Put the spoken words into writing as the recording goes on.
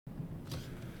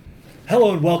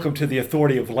Hello and welcome to the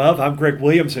Authority of Love. I'm Greg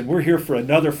Williams, and we're here for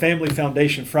another Family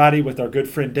Foundation Friday with our good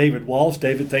friend David Walls.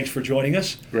 David, thanks for joining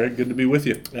us. Greg, good to be with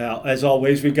you. Now, as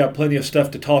always, we've got plenty of stuff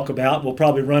to talk about. We'll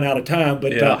probably run out of time,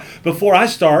 but before I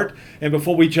start and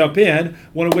before we jump in, I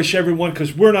want to wish everyone,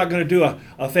 because we're not going to do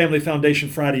a Family Foundation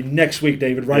Friday next week,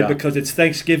 David, right? Yeah. Because it's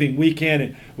Thanksgiving weekend,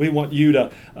 and we want you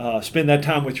to spend that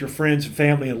time with your friends and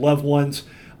family and loved ones,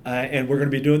 and we're going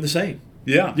to be doing the same.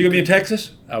 Yeah. You going to be in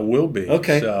Texas? I will be.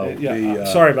 Okay. So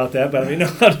sorry about that, but I mean, no,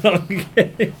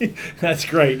 that's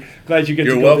great. Glad you get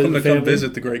to go welcome visit to come family.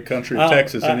 visit the great country of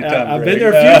Texas anytime, I've Greg.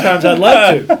 been there a few times. I'd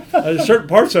love to. There's certain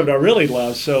parts of it I really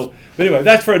love. So, but anyway,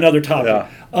 that's for another topic.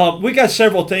 Yeah. We got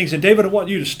several things, and David, I want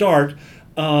you to start.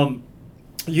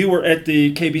 You were at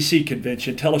the KBC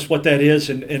Convention. Tell us what that is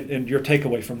and your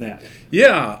takeaway from that.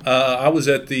 Yeah, I was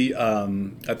at the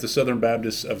Southern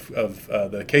Baptist of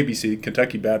the KBC,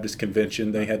 Kentucky Baptist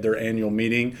Convention. They had their annual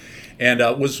meeting, and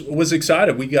was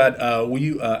excited. We got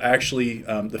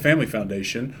the Family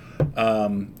Foundation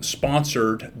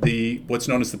sponsored what's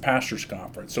known as the Pastors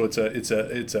Conference. So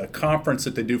it's a conference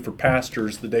that they do for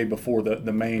pastors the day before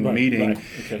the main meeting, right.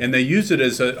 Okay. and they use it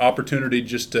as an opportunity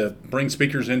just to bring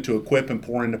speakers in to equip and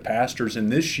pour into pastors. And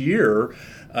this year,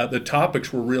 the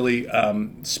topics were really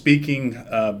speaking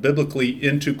biblically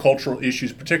into cultural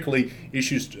issues, particularly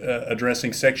issues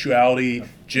addressing sexuality,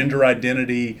 gender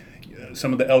identity,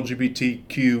 some of the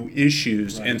LGBTQ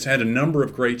issues, and it's had a number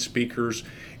of great speakers.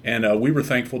 And we were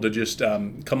thankful to just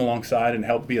come alongside and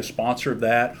help be a sponsor of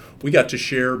that. We got to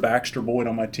share, Baxter Boyd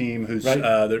on my team, who's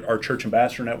our Church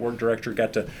Ambassador Network director,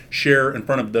 got to share in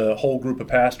front of the whole group of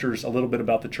pastors a little bit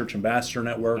about the Church Ambassador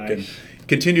Network. Nice. And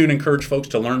continue to encourage folks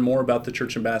to learn more about the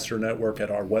Church Ambassador Network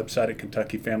at our website at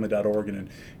kentuckyfamily.org, and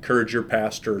encourage your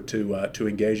pastor to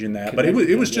engage in that. But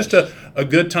it was just a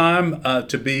good time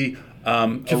to be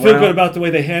to feel good about the way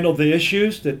they handled the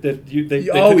issues, they took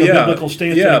a biblical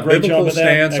stance, did a great job of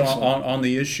that. Stance on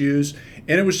the issues,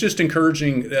 and it was just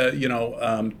encouraging,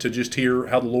 to just hear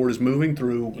how the Lord is moving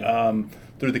through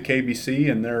the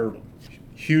KBC and their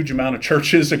huge amount of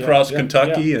churches across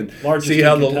Kentucky, and see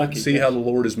how the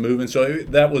Lord is moving. So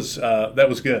that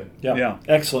was good. Yeah.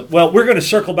 Excellent. Well, we're going to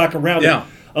circle back around. Yeah.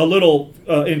 A little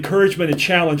encouragement and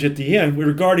challenge at the end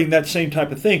regarding that same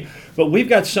type of thing. But we've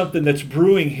got something that's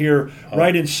brewing here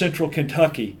right in central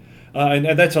Kentucky.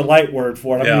 And that's a light word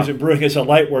for it. I'm using brewing as a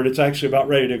light word. It's actually about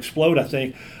ready to explode, I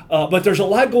think. But there's a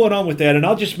lot going on with that. And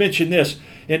I'll just mention this.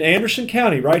 In Anderson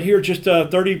County, right here, just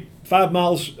 35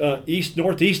 miles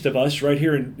northeast of us, right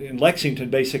here in Lexington,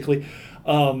 basically,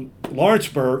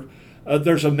 Lawrenceburg,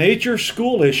 there's a major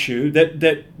school issue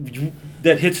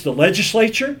that hits the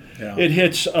legislature. Yeah. It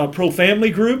hits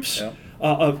pro-family groups,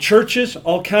 churches,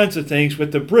 all kinds of things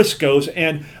with the Briscoes.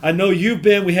 And I know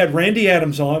we had Randy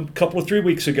Adams on a couple of 3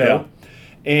 weeks ago,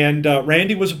 and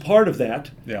Randy was a part of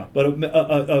that. Yeah. But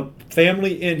a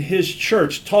family in his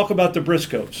church. Talk about the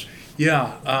Briscoes.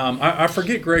 Yeah, I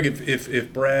forget, Greg,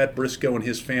 if Brad Briscoe and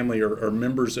his family are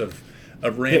members of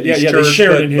Randy's church. They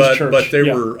shared in his church. But they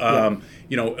were,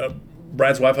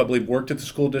 Brad's wife, I believe, worked at the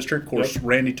school district. Of course,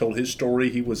 Randy told his story.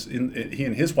 He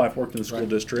and his wife worked in the school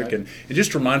district. And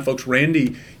just to remind folks,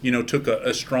 Randy, took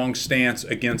a strong stance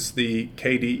against the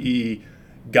KDE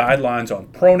guidelines on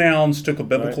pronouns, took a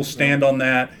biblical stand on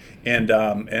that. And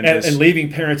leaving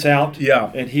parents out.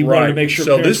 Yeah. And he wanted to make sure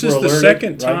parents were alerted. So this is the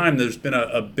second time there's been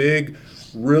a big,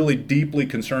 really deeply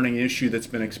concerning issue that's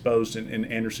been exposed in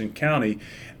Anderson County.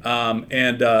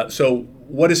 So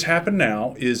what has happened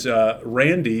now is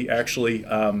Randy actually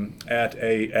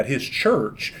at his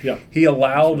church, he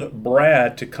allowed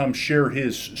Brad to come share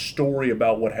his story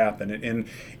about what happened. And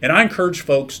I encourage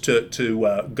folks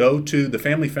to go to the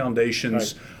Family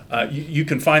Foundation's. You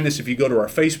can find this if you go to our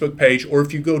Facebook page, or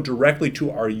if you go directly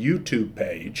to our YouTube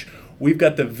page. We've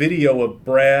got the video of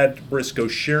Brad Briscoe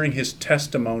sharing his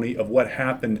testimony of what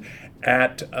happened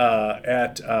at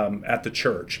the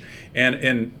church.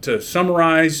 And to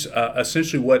summarize,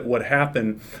 essentially what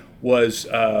happened was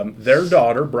their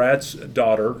daughter, Brad's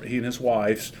daughter, he and his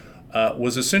wife's,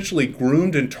 was essentially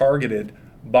groomed and targeted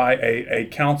by a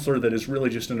counselor that is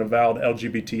really just an avowed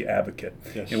LGBT advocate,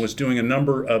 and was doing a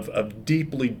number of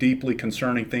deeply, deeply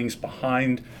concerning things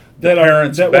behind the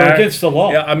parents' that back. were against the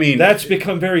law. Yeah, I mean, that's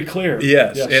become very clear.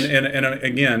 Yes. And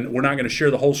again, we're not going to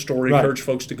share the whole story. Encourage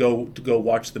folks to go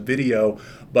watch the video,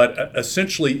 but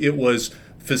essentially it was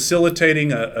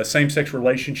facilitating a same-sex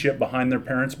relationship behind their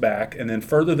parents' back, and then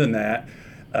further than that,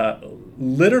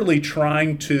 literally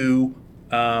trying to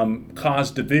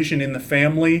cause division in the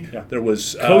family. Yeah. There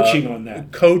was coaching on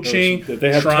that. Trying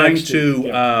to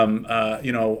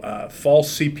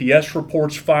false CPS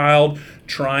reports filed,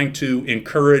 trying to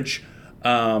encourage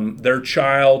their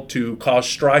child, to cause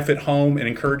strife at home and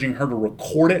encouraging her to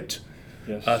record it.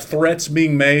 Yes. Threats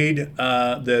being made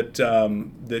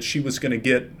that she was going to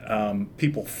get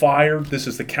people fired. This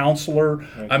is the counselor.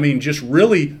 Right. I mean, just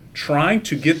really trying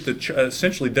to get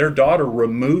essentially their daughter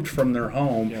removed from their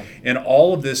home. Yeah. And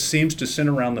all of this seems to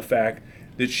center around the fact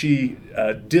that she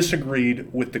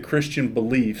disagreed with the Christian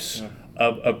beliefs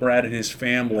of Brad and his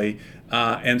family.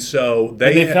 And so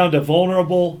they found a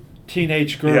vulnerable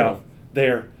teenage girl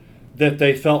there that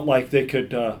they felt like they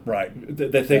could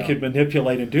that they could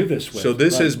manipulate and do this with. So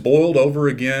this has boiled over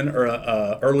again.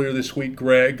 Earlier this week,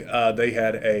 Greg, they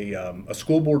had a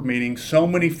school board meeting. So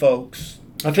many folks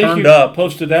I think turned you up.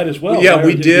 Posted that as well. Yeah,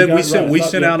 we did. We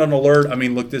sent out an alert. I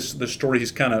mean, look, the story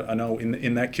is kind of, I know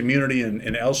in that community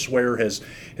and elsewhere has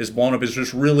blown up. It's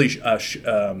just really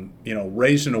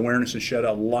raised an awareness and shed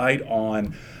a light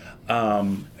on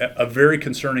a very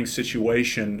concerning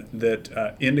situation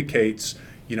that indicates.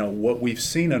 What we've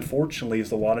seen, unfortunately,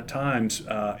 is a lot of times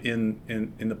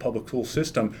in the public school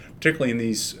system, particularly in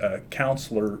these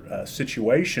counselor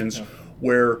situations,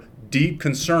 where deep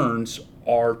concerns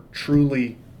are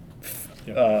truly.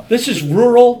 This is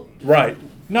rural, right?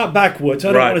 Not backwoods.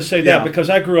 I don't want to say that because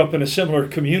I grew up in a similar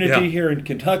community here in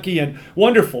Kentucky, and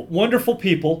wonderful, wonderful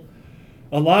people.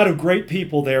 A lot of great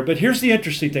people there. But here's the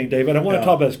interesting thing, David. I want to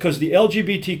talk about this because the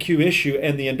LGBTQ issue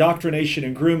and the indoctrination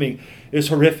and grooming is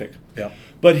horrific. Yeah.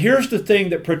 But here's the thing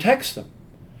that protects them.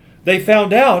 They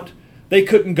found out they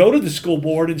couldn't go to the school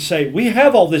board and say, we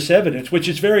have all this evidence, which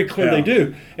is very clear they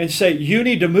do, and say, you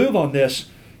need to move on this.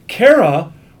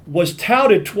 Kara was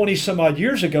touted 20 some odd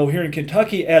years ago here in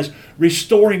Kentucky as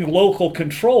restoring local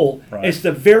control. Right. It's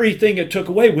the very thing it took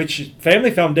away, which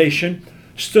Family Foundation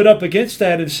stood up against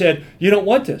that and said, you don't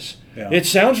want this. Yeah. It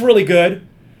sounds really good,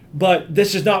 but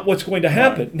this is not what's going to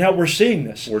happen. Right. Now we're seeing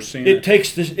this. It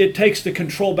takes the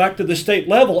control back to the state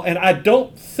level, and I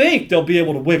don't think they'll be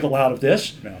able to wiggle out of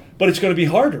this, but it's going to be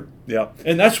harder. Yeah.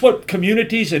 And that's what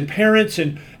communities and parents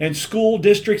and school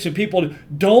districts and people do.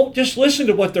 Don't just listen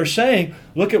to what they're saying.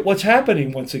 Look at what's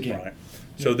happening once again. Right.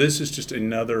 So this is just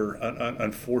another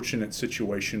unfortunate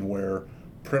situation where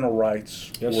parental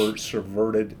rights were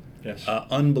subverted. Yes.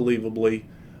 Unbelievably.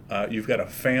 You've got a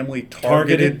family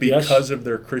targeted because of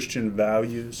their Christian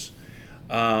values.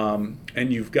 And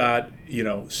you've got,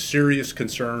 serious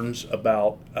concerns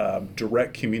about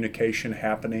direct communication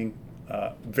happening,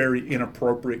 very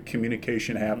inappropriate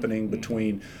communication happening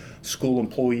between school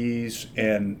employees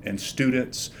and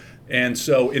students. And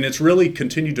it's really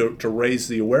continued to raise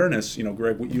the awareness.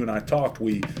 Greg, you and I talked.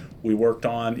 We worked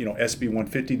on, SB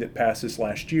 150 that passed this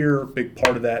last year. A big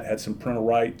part of that had some parental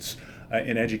rights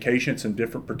in education, some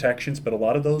different protections. But a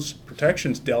lot of those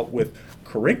protections dealt with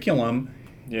curriculum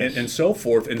and so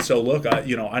forth. And so, look,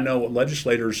 I know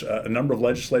legislators, a number of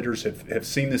legislators have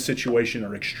seen this situation,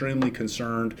 are extremely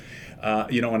concerned.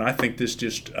 And I think this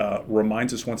just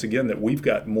reminds us once again that we've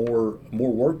got more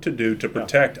work to do to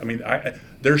protect. I mean,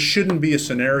 there shouldn't be a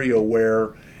scenario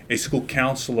where a school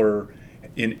counselor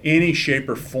in any shape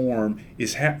or form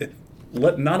is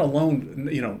not alone,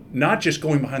 not just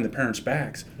going behind the parents'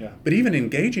 backs, but even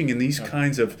engaging in these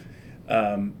kinds of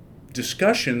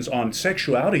discussions on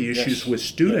sexuality issues with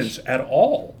students at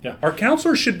all. Yeah. Our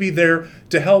counselors should be there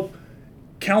to help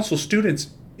counsel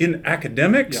students in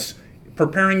academics,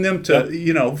 preparing them to,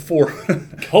 for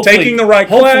taking the right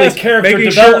class,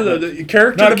 making sure the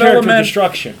character development, character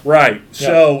destruction. Right. Yeah.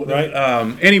 So,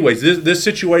 anyways, this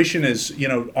situation is,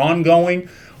 ongoing.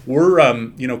 We're,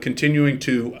 continuing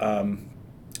to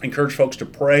encourage folks to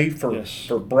pray for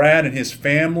Brad and his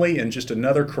family, and just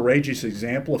another courageous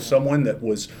example of someone that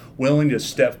was willing to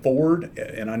step forward.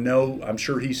 And I'm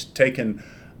sure he's taken,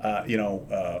 a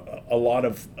lot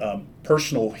of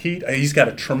personal heat. He's got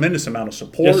a tremendous amount of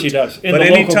support. Yes, he does. But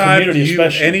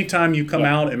anytime you come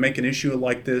out and make an issue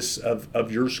like this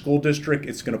of your school district,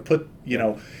 it's going to put,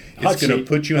 it's going to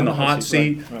put you in the hot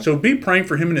seat. Right. So be praying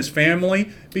for him and his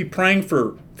family. Be praying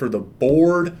for the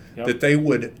board that they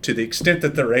would, to the extent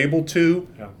that they're able to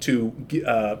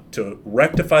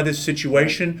rectify this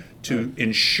situation, to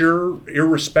ensure,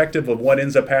 irrespective of what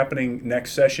ends up happening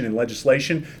next session in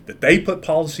legislation, that they put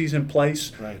policies in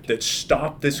place that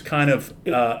stop this kind of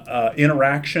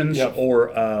interactions. Or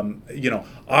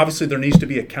obviously there needs to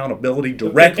be accountability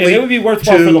directly. And it would be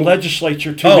worthwhile for the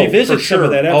legislature to revisit some of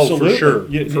that.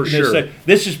 Absolutely. For sure. Say,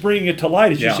 this is bringing it to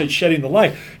light, as you said, shedding the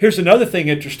light. Here's another thing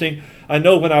interesting. I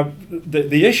know when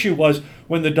the issue was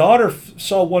when the daughter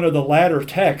saw one of the latter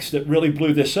texts that really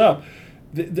blew this up.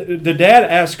 The dad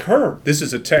asked her. This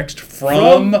is a text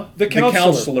from the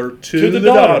counselor to the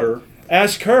daughter.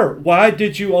 Ask her, why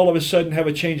did you all of a sudden have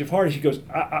a change of heart? She goes,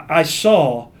 I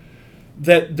saw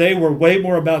that they were way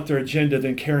more about their agenda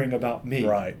than caring about me.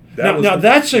 Right. Now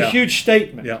that's a huge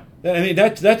statement. Yeah. I mean,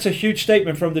 that's a huge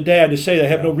statement from the dad to say they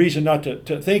have no reason not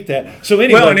to think that. So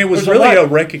anyway, well, and it was really a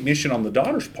recognition on the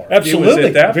daughter's part. Absolutely. It was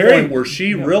at that point where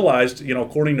she realized,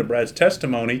 according to Brad's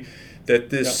testimony,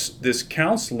 that this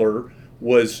counselor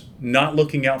was not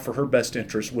looking out for her best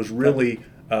interest, was really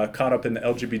caught up in the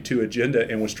LGBT agenda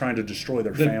and was trying to destroy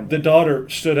their family. The daughter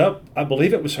stood up. I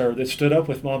believe it was her that stood up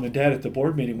with mom and dad at the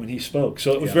board meeting when he spoke.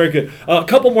 So it was very good. A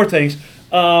couple more things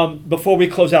before we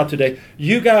close out today.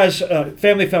 You guys,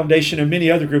 Family Foundation and many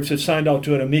other groups have signed on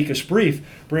to an amicus brief,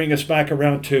 bringing us back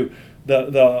around to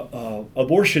the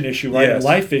abortion issue, right? Yes. The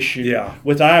life issue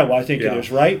with Iowa, I think it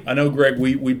is, right? I know, Greg,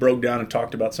 we broke down and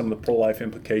talked about some of the pro-life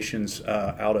implications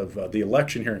out of the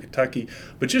election here in Kentucky.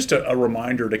 But just a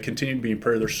reminder to continue to be in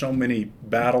prayer. There's so many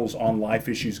battles on life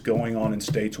issues going on in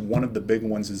states. One of the big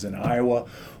ones is in Iowa,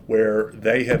 where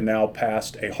they have now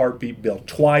passed a heartbeat bill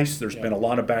twice. There's been a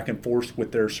lot of back and forth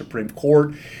with their Supreme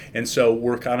Court. And so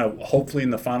we're kind of hopefully in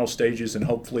the final stages, and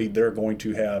hopefully they're going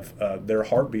to have their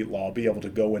heartbeat law be able to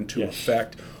go into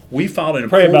effect. We filed an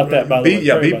pray about that, by the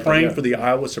way. Be praying for the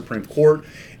Iowa Supreme Court.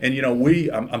 And,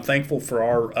 I'm thankful for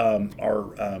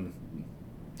our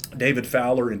David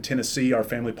Fowler in Tennessee, our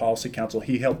Family Policy Council.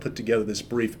 He helped put together this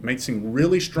brief, made some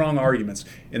really strong arguments.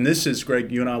 And this is, Greg,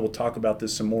 you and I will talk about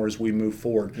this some more as we move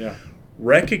forward. Yeah.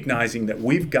 Recognizing that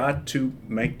we've got to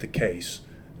make the case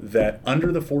that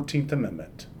under the 14th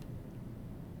Amendment,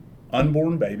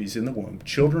 unborn babies in the womb,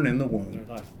 children in the womb,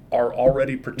 are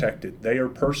already protected. They are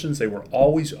persons. They were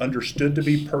always understood to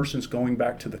be persons going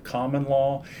back to the common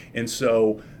law. And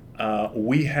so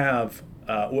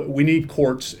we need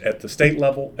courts at the state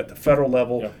level, at the federal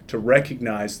level, to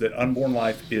recognize that unborn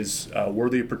life is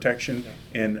worthy of protection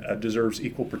and deserves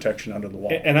equal protection under the law.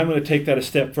 And I'm going to take that a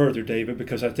step further, David,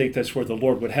 because I think that's where the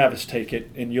Lord would have us take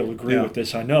it, and you'll agree with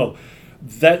this, I know.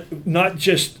 That not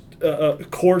just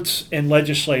courts and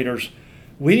legislators,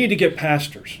 we need to get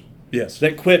pastors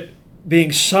that quit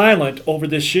being silent over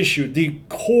this issue. The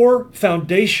core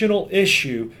foundational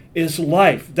issue is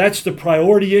life. That's the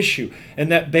priority issue.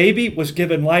 And that baby was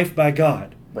given life by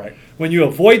God. Right. When you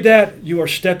avoid that, you are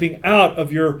stepping out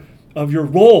of your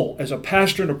role as a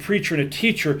pastor and a preacher and a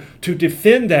teacher to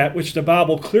defend that which the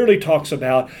Bible clearly talks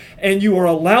about, and you are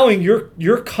allowing your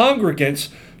congregants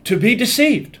to be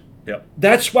deceived. Yep.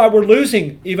 That's why we're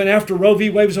losing even after Roe v.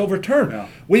 Wade was overturned. Yeah.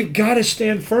 We've got to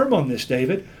stand firm on this,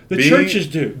 David. The churches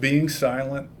do. Being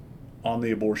silent on the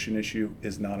abortion issue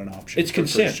is not an option. It's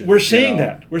consent. We're seeing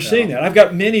that. We're seeing that. I've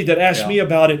got many that ask me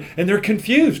about it, and they're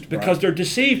confused because they're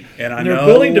deceived. And they're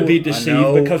willing to be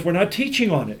deceived because we're not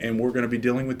teaching on it. And we're going to be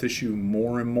dealing with this issue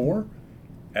more and more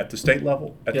at the state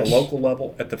level, at the local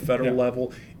level, at the federal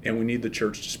level, and we need the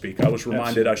church to speak. I was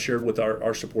reminded, I shared with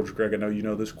our supporters, Greg, I know you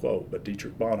know this quote, but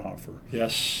Dietrich Bonhoeffer.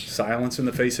 Yes. Silence in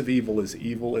the face of evil is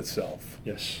evil itself.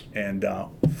 Yes. And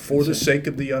for the sake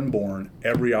of the unborn,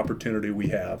 every opportunity we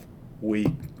have,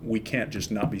 we can't just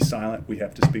not be silent. We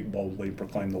have to speak boldly and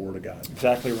proclaim the Word of God.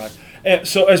 Exactly right. And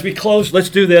so as we close, let's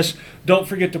do this. Don't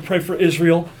forget to pray for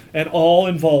Israel and all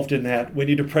involved in that. We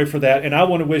need to pray for that. And I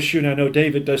want to wish you, and I know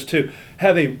David does too,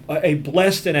 have a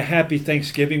blessed and a happy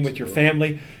Thanksgiving with your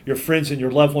family, your friends, and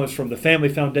your loved ones from the Family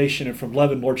Foundation and from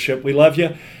Love and Lordship. We love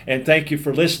you, and thank you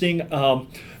for listening.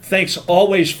 Thanks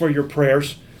always for your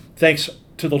prayers. Thanks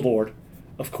to the Lord,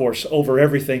 of course, over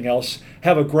everything else.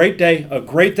 Have a great day, a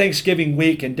great Thanksgiving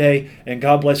week and day, and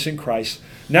God bless in Christ.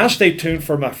 Now stay tuned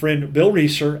for my friend Bill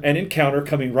Reeser and Encounter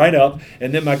coming right up,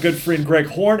 and then my good friend Greg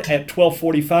Horn at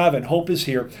 12:45, and Hope is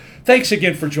here. Thanks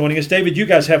again for joining us. David, you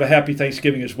guys have a happy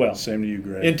Thanksgiving as well. Same to you,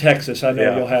 Greg. In Texas. I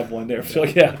know you'll have one there. So,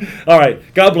 All right.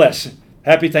 God bless.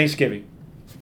 Happy Thanksgiving.